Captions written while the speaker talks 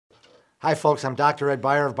Hi folks, I'm Dr. Ed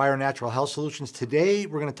Beyer of Beyer Natural Health Solutions. Today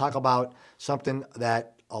we're going to talk about something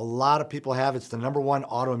that a lot of people have. It's the #1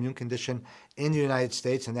 autoimmune condition in the United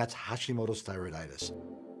States, and that's Hashimoto's thyroiditis.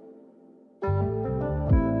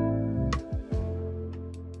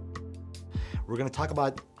 We're going to talk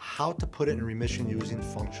about how to put it in remission using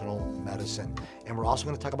functional medicine. And we're also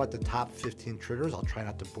going to talk about the top 15 triggers. I'll try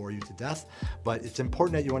not to bore you to death, but it's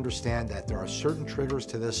important that you understand that there are certain triggers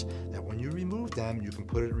to this that when you remove them, you can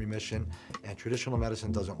put it in remission, and traditional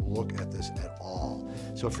medicine doesn't look at this at all.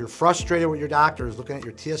 So if you're frustrated with your doctor is looking at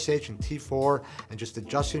your TSH and T4 and just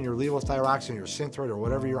adjusting your levothyroxine, your Synthroid, or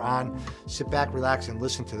whatever you're on, sit back, relax, and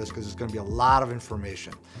listen to this because it's going to be a lot of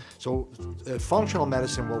information. So functional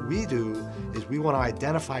medicine, what we do is we want to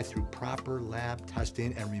identify through proper lab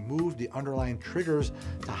testing and remove the underlying triggers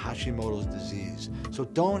to Hashimoto's disease. So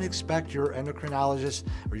don't expect your endocrinologist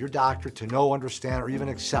or your doctor to know, understand, or even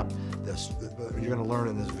accept this. You're going to learn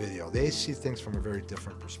in this video. They see things from a very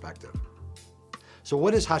different perspective. So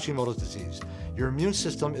what is Hashimoto's disease? Your immune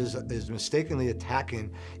system is mistakenly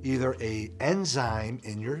attacking either an enzyme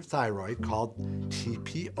in your thyroid called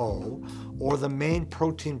TPO or the main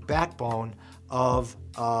protein backbone of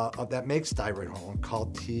that makes thyroid hormone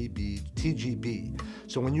called TGB.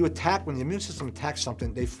 So when the immune system attacks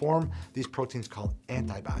something, they form these proteins called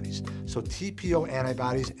antibodies. So TPO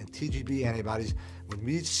antibodies and TGB antibodies, when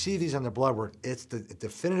we see these on the blood work, it's the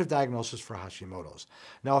definitive diagnosis for Hashimoto's.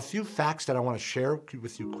 Now, a few facts that I want to share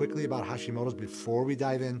with you quickly about Hashimoto's before we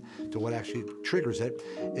dive into what actually triggers it.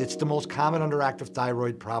 It's the most common underactive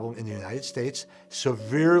thyroid problem in the United States,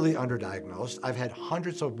 severely underdiagnosed. I've had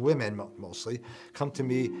hundreds of women, mostly, come to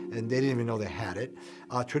me and they didn't even know they had it.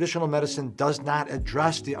 Traditional medicine does not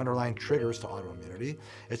address the underlying triggers to autoimmunity.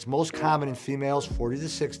 It's most common in females, 40 to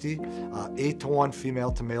 60, 8-to-1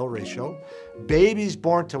 female to male ratio. Babies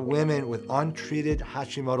born to women with untreated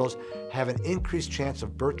Hashimoto's have an increased chance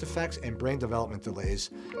of birth defects and brain development delays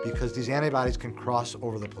because these antibodies can cross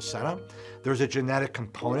over the placenta. There's a genetic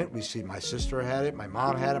component. We see my sister had it, my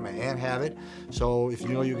mom had it, my aunt had it. So if you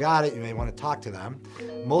know you got it, you may want to talk to them.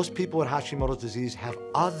 Most people with Hashimoto's disease have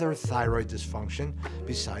other thyroid dysfunction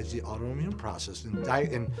besides the autoimmune process. In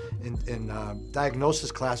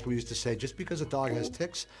diagnosis class, we used to say, just because a dog has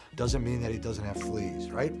ticks doesn't mean that he doesn't have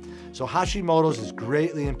fleas, right? So Hashimoto's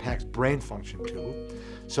greatly impacts brain function too.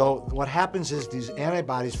 So what happens is these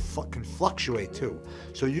antibodies can fluctuate too.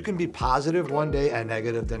 So you can be positive one day and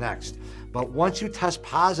negative the next. But once you test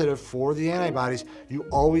positive for the antibodies, you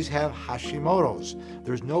always have Hashimoto's.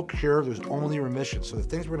 There's no cure, there's only remission. So the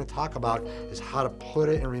things we're going to talk about is how to put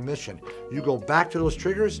it in remission. You go back to those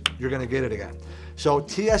triggers, you're going to get it again. So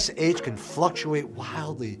TSH can fluctuate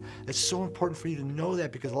wildly. It's so important for you to know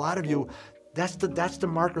that because a lot of you, that's the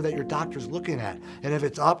marker that your doctor's looking at. And if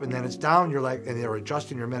it's up and then it's down, you're like, and they're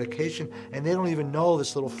adjusting your medication and they don't even know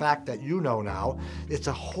this little fact that you know now. It's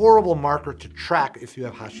a horrible marker to track if you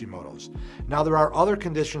have Hashimoto's. Now, there are other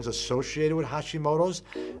conditions associated with Hashimoto's.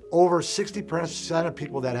 Over 60% of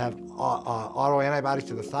people that have autoantibodies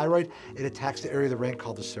to the thyroid, it attacks the area of the brain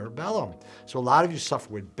called the cerebellum. So a lot of you suffer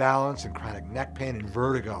with balance and chronic neck pain and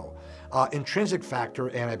vertigo. Intrinsic factor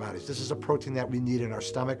antibodies. This is a protein that we need in our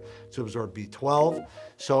stomach to absorb B12.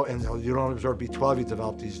 So, and you don't absorb B12, you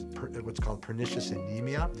develop these what's called pernicious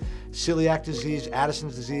anemia. Celiac disease,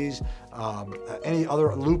 Addison's disease, any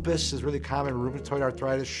other lupus is really common, rheumatoid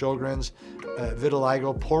arthritis, Sjogren's,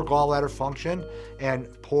 vitiligo, poor gallbladder function, and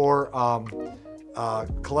poor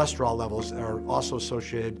cholesterol levels are also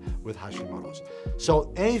associated with Hashimoto's.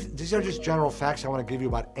 So these are just general facts I want to give you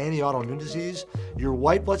about any autoimmune disease. Your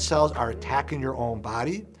white blood cells are attacking your own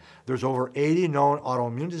body. There's over 80 known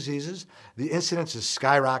autoimmune diseases. The incidence is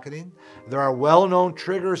skyrocketing. There are well-known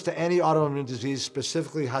triggers to any autoimmune disease,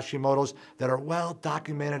 specifically Hashimoto's, that are well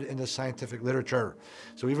documented in the scientific literature.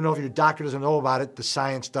 So even though if your doctor doesn't know about it, the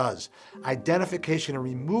science does. Identification and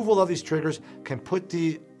removal of these triggers can put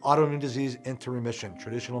the autoimmune disease into remission.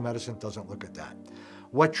 Traditional medicine doesn't look at that.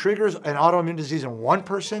 What triggers an autoimmune disease in one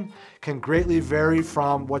person can greatly vary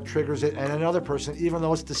from what triggers it in another person, even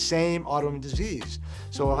though it's the same autoimmune disease.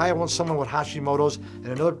 So if I have someone with Hashimoto's and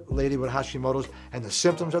another lady with Hashimoto's and the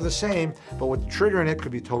symptoms are the same, but what's triggering it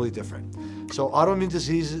could be totally different. So autoimmune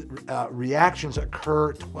disease reactions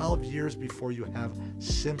occur 12 years before you have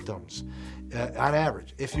symptoms. On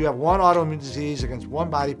average, if you have one autoimmune disease against one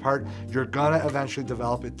body part, you're gonna eventually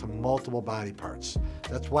develop it to multiple body parts.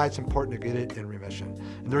 That's why it's important to get it in remission.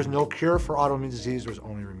 And there's no cure for autoimmune disease, there's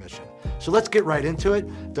only remission. So let's get right into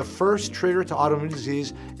it. The first trigger to autoimmune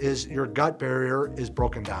disease is your gut barrier is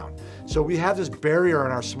broken down. So we have this barrier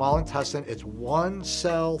in our small intestine. It's 1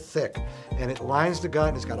 cell thick, and it lines the gut,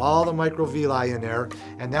 and it's got all the microvilli in there,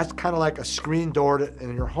 and that's kind of like a screen door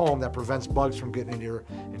in your home that prevents bugs from getting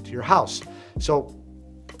into your house. So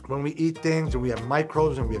when we eat things and we have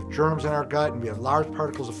microbes and we have germs in our gut and we have large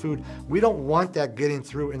particles of food, we don't want that getting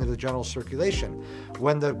through into the general circulation.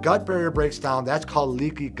 When the gut barrier breaks down, that's called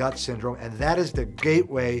leaky gut syndrome, and that is the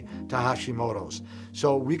gateway to Hashimoto's.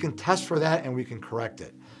 So we can test for that and we can correct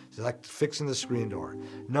it. So like fixing the screen door.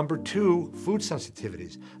 Number 2, food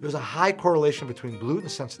sensitivities. There's a high correlation between gluten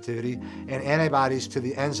sensitivity and antibodies to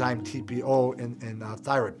the enzyme TPO in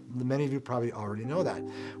thyroid. Many of you probably already know that.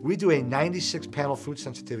 We do a 96-panel food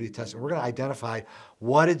sensitivity test, and we're going to identify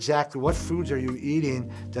what foods are you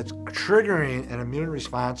eating that's triggering an immune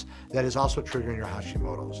response that is also triggering your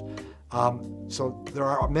Hashimoto's. So there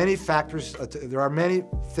are many factors, there are many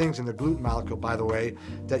things in the gluten molecule, by the way,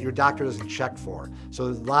 that your doctor doesn't check for. So a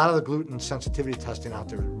lot of the gluten sensitivity testing out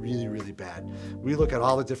there is really, really bad. We look at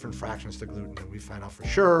all the different fractions to gluten, and we find out for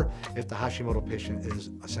sure if the Hashimoto patient is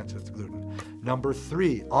sensitive to gluten. Number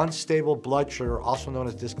 3, unstable blood sugar, also known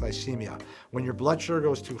as dysglycemia. When your blood sugar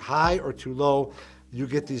goes too high or too low, you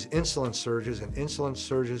get these insulin surges, and insulin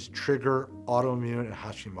surges trigger autoimmune and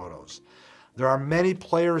Hashimoto's. There are many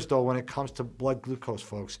players, though, when it comes to blood glucose,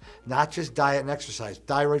 folks. Not just diet and exercise.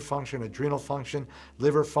 Thyroid function, adrenal function,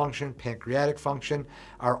 liver function, pancreatic function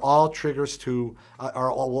are all triggers to,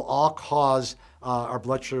 will all cause our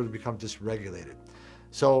blood sugar to become dysregulated.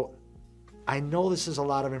 So I know this is a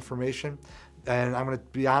lot of information, and I'm going to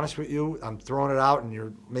be honest with you. I'm throwing it out, and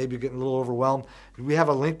you're maybe getting a little overwhelmed. We have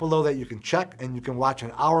a link below that you can check, and you can watch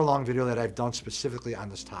an hour-long video that I've done specifically on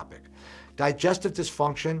this topic. Digestive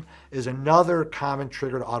dysfunction is another common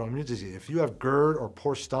trigger to autoimmune disease. If you have GERD or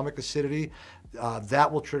poor stomach acidity,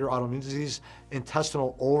 that will trigger autoimmune disease.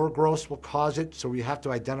 Intestinal overgrowth will cause it, so we have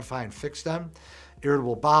to identify and fix them.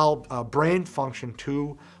 Irritable bowel, brain function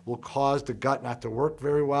too will cause the gut not to work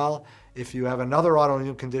very well. If you have another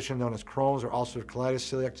autoimmune condition known as Crohn's or ulcerative colitis,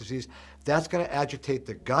 celiac disease, that's going to agitate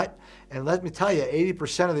the gut. And let me tell you,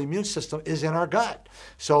 80% of the immune system is in our gut.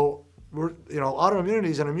 So autoimmunity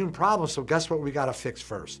is an immune problem, so guess what we got to fix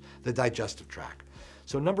first? The digestive tract.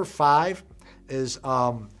 So number 5 is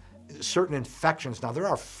certain infections. Now, there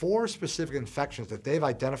are 4 specific infections that they've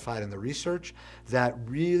identified in the research that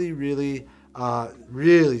really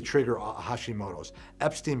trigger Hashimoto's.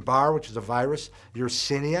 Epstein-Barr, which is a virus,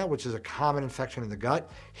 Yersinia, which is a common infection in the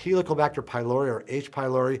gut, Helicobacter pylori or H.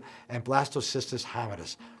 pylori, and Blastocystis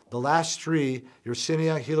hominis. The last 3,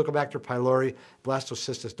 Yersinia, Helicobacter pylori,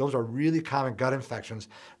 Blastocystis, those are really common gut infections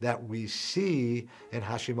that we see in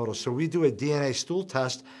Hashimoto's. So we do a DNA stool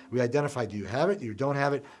test. We identify, do you have it? You don't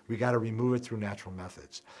have it? We got to remove it through natural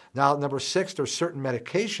methods. Now, number 6, there's certain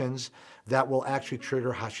medications that will actually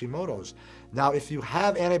trigger Hashimoto's. Now, if you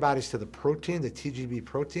have antibodies to the protein, the TGB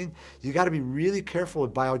protein, you got to be really careful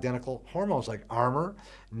with bioidentical hormones like Armour,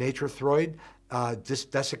 Nature-Throid,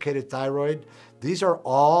 desiccated thyroid. These are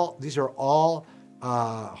all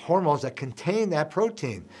hormones that contain that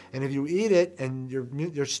protein. And if you eat it, and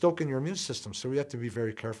you're stoking your immune system, so we have to be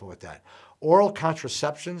very careful with that. Oral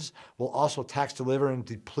contraceptions will also tax the liver and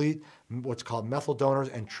deplete what's called methyl donors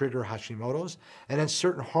and trigger Hashimoto's. And then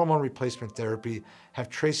certain hormone replacement therapy have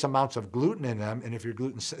trace amounts of gluten in them, and if you're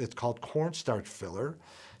gluten, it's called cornstarch filler.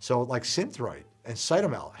 So like Synthroid and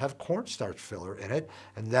Cytomel have cornstarch filler in it,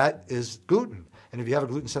 and that is gluten. And if you have a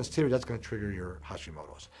gluten sensitivity, that's going to trigger your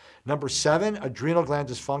Hashimoto's. Number 7, adrenal gland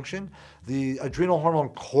dysfunction. The adrenal hormone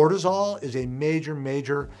cortisol is a major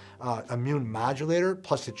immune modulator,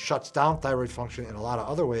 plus it shuts down thyroid function in a lot of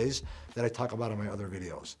other ways that I talk about in my other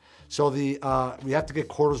videos. So we have to get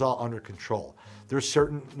cortisol under control. There's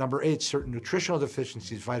number 8, certain nutritional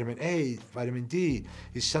deficiencies, vitamin A, vitamin D,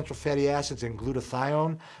 essential fatty acids, and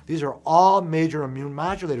glutathione. These are all major immune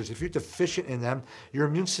modulators. If you're deficient in them, your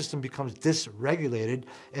immune system becomes dysregulated,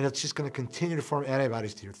 and it's just going to continue to form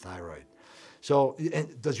antibodies to your thyroid. So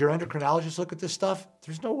does your endocrinologist look at this stuff?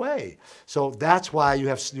 There's no way. So that's why you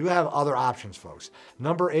have other options, folks.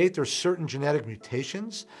 Number 8, there's certain genetic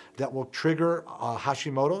mutations that will trigger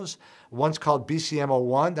Hashimoto's. One's called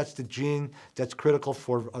BCM01. That's the gene that's critical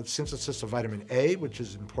for synthesis of vitamin A, which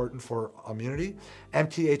is important for immunity.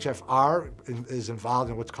 MTHFR is involved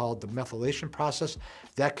in what's called the methylation process.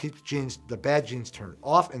 That keeps the bad genes turned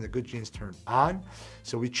off and the good genes turned on.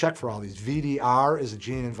 So we check for all these. VDR is a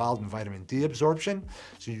gene involved in vitamin D absorption.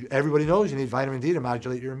 So everybody knows you need vitamin D to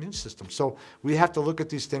modulate your immune system. So we have to look at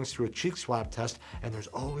these things through a cheek swab test, and there's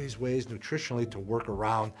always ways nutritionally to work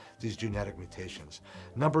around these genetic mutations.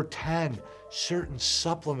 Number 10, certain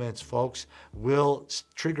supplements, folks, will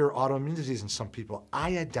trigger autoimmune disease in some people.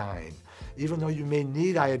 Iodine. Even though you may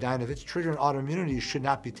need iodine, if it's triggering autoimmunity, you should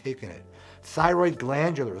not be taking it. Thyroid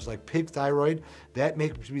glandulars, like pig thyroid, that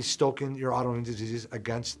may be stoking your autoimmune diseases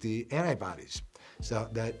against the antibodies. So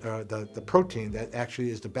that the protein that actually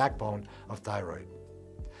is the backbone of thyroid.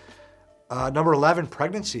 Number 11,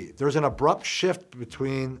 pregnancy. There's an abrupt shift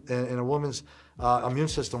between in a woman's immune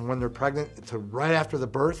system when they're pregnant to right after the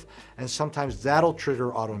birth, and sometimes that'll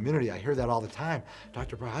trigger autoimmunity. I hear that all the time.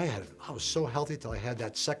 Dr. Beyer, I was so healthy till I had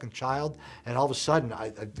that second child, and all of a sudden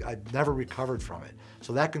I never recovered from it.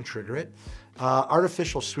 So that can trigger it.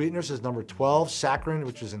 Artificial sweeteners is number 12. Saccharin,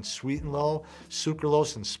 which is in Sweet and Low,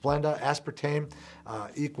 sucralose and Splenda, aspartame,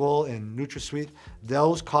 Equal and NutraSweet.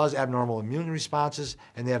 Those cause abnormal immune responses,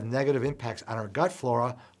 and they have negative impacts on our gut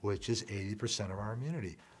flora, which is 80% of our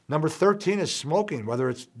immunity. Number 13 is smoking, whether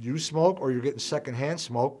it's you smoke or you're getting secondhand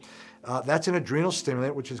smoke. That's an adrenal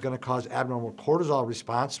stimulant, which is going to cause abnormal cortisol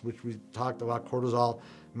response, which we talked about, cortisol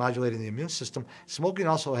modulating the immune system. Smoking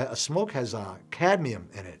also, smoke has cadmium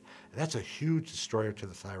in it. And that's a huge destroyer to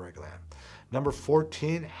the thyroid gland. Number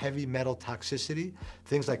 14, heavy metal toxicity.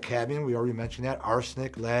 Things like cadmium, we already mentioned that,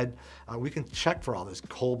 arsenic, lead. We can check for all this,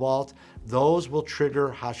 cobalt. Those will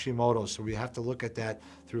trigger Hashimoto's, so we have to look at that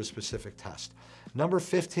through a specific test. Number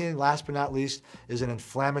 15, last but not least, is an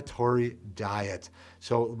inflammatory diet.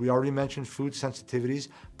 So we already mentioned food sensitivities.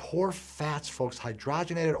 Poor fats, folks,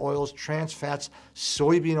 hydrogenated oils, trans fats,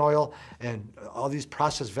 soybean oil, and all these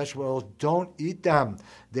processed vegetable oils, don't eat them.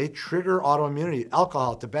 They trigger autoimmunity.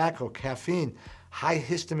 Alcohol, tobacco, caffeine, high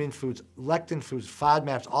histamine foods, lectin foods,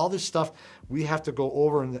 FODMAPs, all this stuff we have to go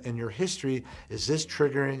over in your history. Is this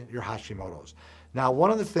triggering your Hashimoto's? Now,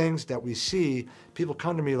 one of the things that we see, people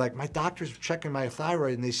come to me like, my doctor's checking my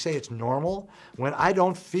thyroid and they say it's normal when I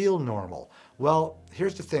don't feel normal. Well,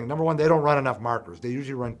 here's the thing. Number one, they don't run enough markers. They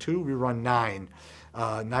usually run 2, we run 9.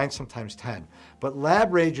 9, sometimes 10. But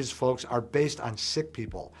lab ranges, folks, are based on sick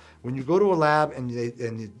people. When you go to a lab and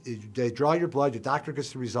they draw your blood, your doctor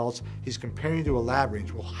gets the results, he's comparing you to a lab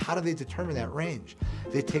range. Well, how do they determine that range?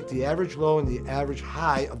 They take the average low and the average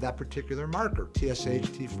high of that particular marker, TSH,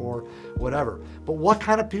 T4, whatever. But what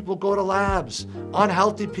kind of people go to labs?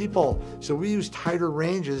 Unhealthy people. So we use tighter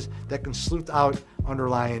ranges that can sleuth out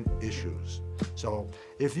underlying issues. So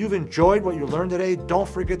if you've enjoyed what you learned today, don't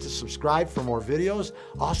forget to subscribe for more videos.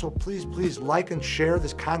 Also, please like and share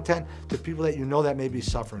this content to people that you know that may be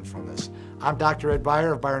suffering from this. I'm Dr. Ed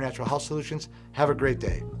Beyer of Beyer Natural Health Solutions. Have a great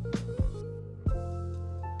day.